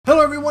Hello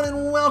everyone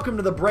and welcome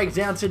to the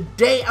breakdown.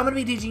 Today I'm going to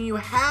be teaching you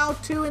how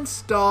to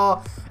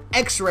install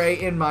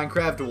X-Ray in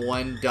Minecraft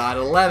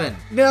 1.11.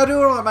 Now, do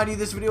want to remind you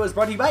this video is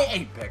brought to you by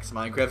Apex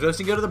Minecraft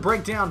Hosting. Go to the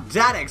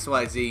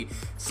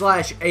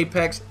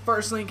breakdown.xyz/Apex.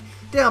 First link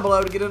down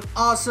below to get an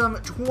awesome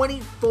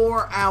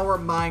 24-hour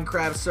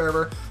Minecraft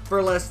server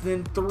for less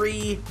than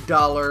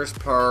 $3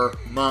 per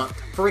month.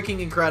 Freaking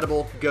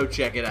incredible. Go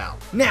check it out.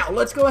 Now,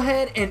 let's go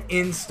ahead and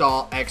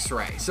install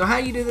X-Ray. So how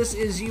you do this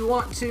is you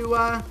want to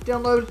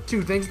download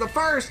two things. The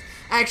first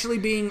actually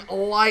being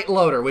Light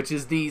Loader, which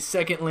is the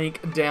second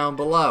link down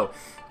below.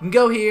 You can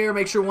go here,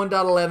 make sure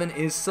 1.11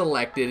 is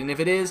selected, and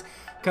if it is,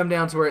 come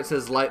down to where it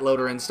says Light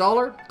Loader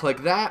Installer,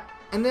 click that,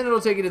 and then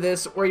it'll take you to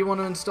this where you want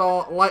to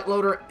install Light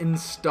Loader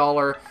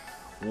Installer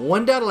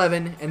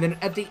 1.11, and then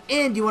at the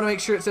end you want to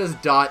make sure it says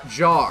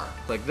 .jar.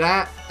 Click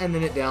that, and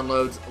then it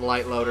downloads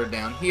Light Loader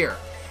down here.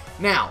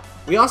 Now,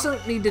 we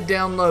also need to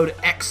download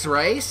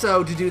X-Ray,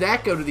 so to do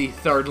that, go to the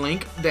third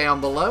link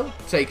down below.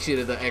 Takes you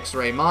to the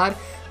X-Ray mod.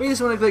 We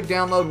just want to click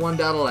download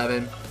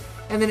 1.11.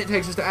 And then it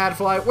takes us to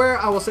AdFly, where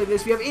I will say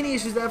this: if you have any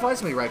issues with AdFly,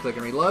 simply right-click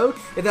and reload.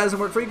 If that doesn't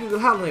work for you, Google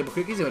how to enable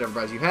cookies and whatever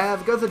browser you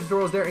have. Go through the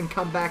tutorials there and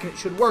come back, and it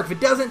should work. If it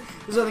doesn't,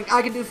 there's nothing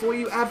I can do for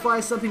you. AdFly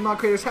is something mod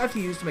creators have to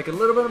use to make a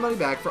little bit of money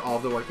back for all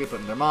of the work they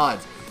put in their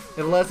mods.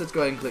 Nevertheless, let's go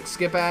ahead and click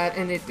Skip Ad,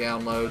 and it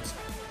downloads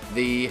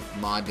the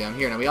mod down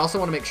here. Now, we also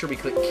want to make sure we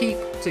click Keep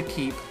to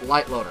keep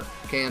Light Loader.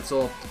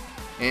 Cancel,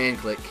 and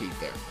click Keep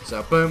there.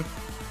 So, boom.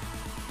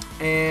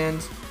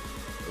 And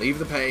leave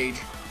the page.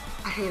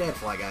 I hate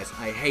AdFly, guys.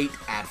 I hate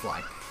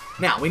AdFly.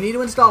 Now, we need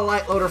to install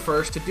Light Loader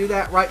first. To do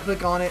that,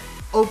 right-click on it,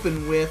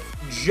 open with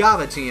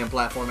Java TM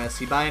Platform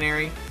SC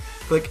Binary,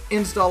 click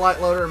Install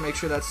Light Loader, make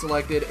sure that's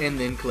selected, and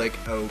then click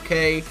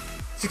OK.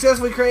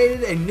 Successfully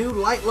created a new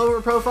Light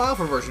Loader profile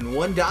for version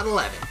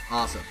 1.11.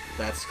 Awesome.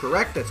 That's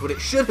correct. That's what it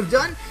should have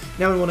done.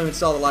 Now we want to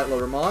install the Light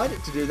Loader mod.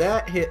 To do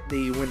that, hit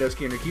the Windows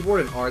key on your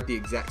keyboard and R at the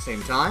exact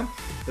same time.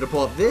 It'll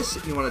pull up this.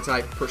 You want to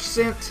type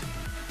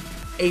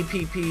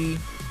 %app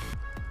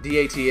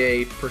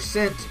data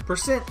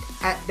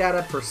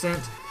 %@data%,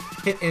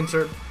 hit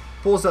enter,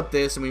 pulls up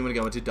this, and we want to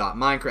go into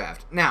 .minecraft.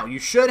 Now, you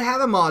should have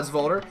a mods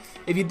folder.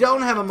 If you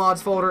don't have a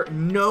mods folder,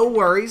 no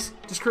worries,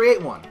 just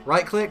create one.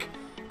 Right click,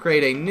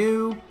 create a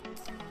new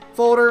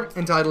folder,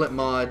 entitle it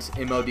mods,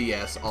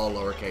 MODS, all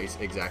lowercase,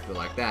 exactly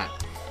like that.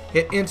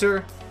 Hit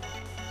enter,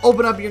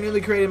 open up your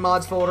newly created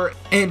mods folder,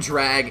 and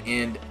drag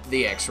in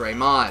the X-Ray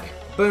mod.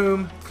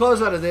 Boom,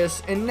 close out of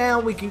this, and now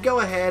we can go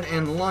ahead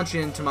and launch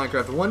into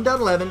Minecraft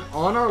 1.11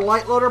 on our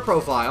Light Loader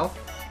profile.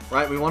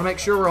 Right, we want to make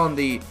sure we're on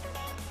the,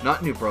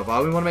 not new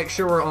profile, we want to make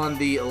sure we're on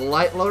the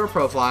Light Loader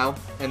profile,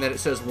 and that it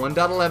says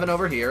 1.11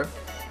 over here,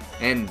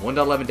 and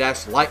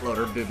 1.11-Light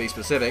Loader to be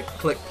specific.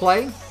 Click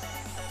play.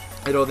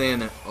 It'll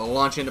then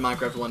launch into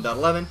Minecraft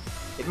 1.11.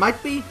 It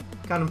might be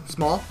kind of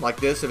small, like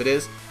this. If it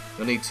is,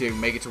 you'll need to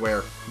make it to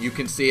where you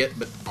can see it,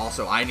 but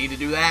also I need to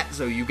do that,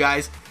 so you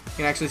guys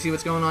can actually see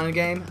what's going on in the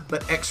game.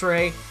 But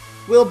X-Ray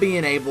will be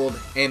enabled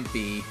and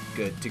be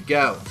good to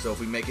go. So if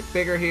we make it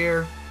bigger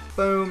here,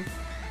 boom,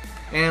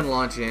 and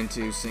launch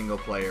into single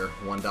player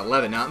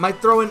 1.11. Now it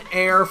might throw an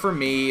error for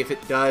me. If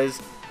it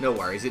does, no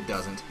worries, it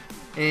doesn't.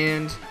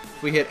 And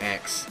we hit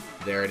X,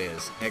 there it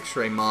is,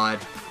 X-Ray mod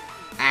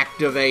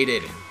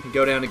activated. We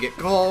go down to get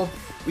coal.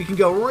 We can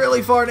go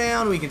really far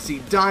down. We can see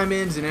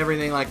diamonds and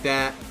everything like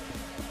that.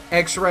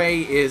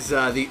 X-Ray is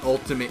the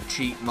ultimate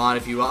cheat mod,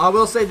 if you will. I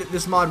will say that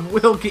this mod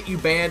will get you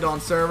banned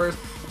on servers,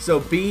 so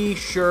be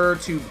sure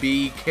to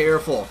be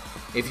careful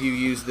if you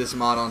use this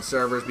mod on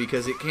servers,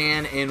 because it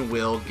can and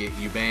will get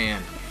you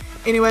banned.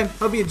 Anyway,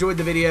 hope you enjoyed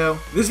the video.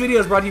 This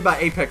video is brought to you by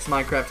Apex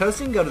Minecraft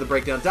Hosting. Go to the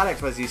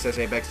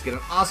breakdown.xyz/Apex to get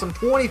an awesome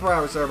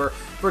 24-hour server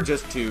for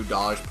just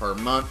 $2 per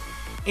month.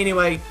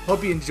 Anyway,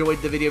 hope you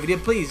enjoyed the video. If you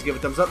did, please give it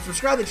a thumbs up.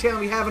 Subscribe to the channel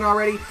if you haven't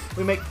already.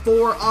 We make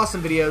 4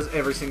 awesome videos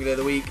every single day of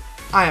the week.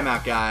 I am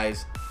out,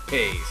 guys.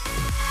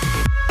 Peace.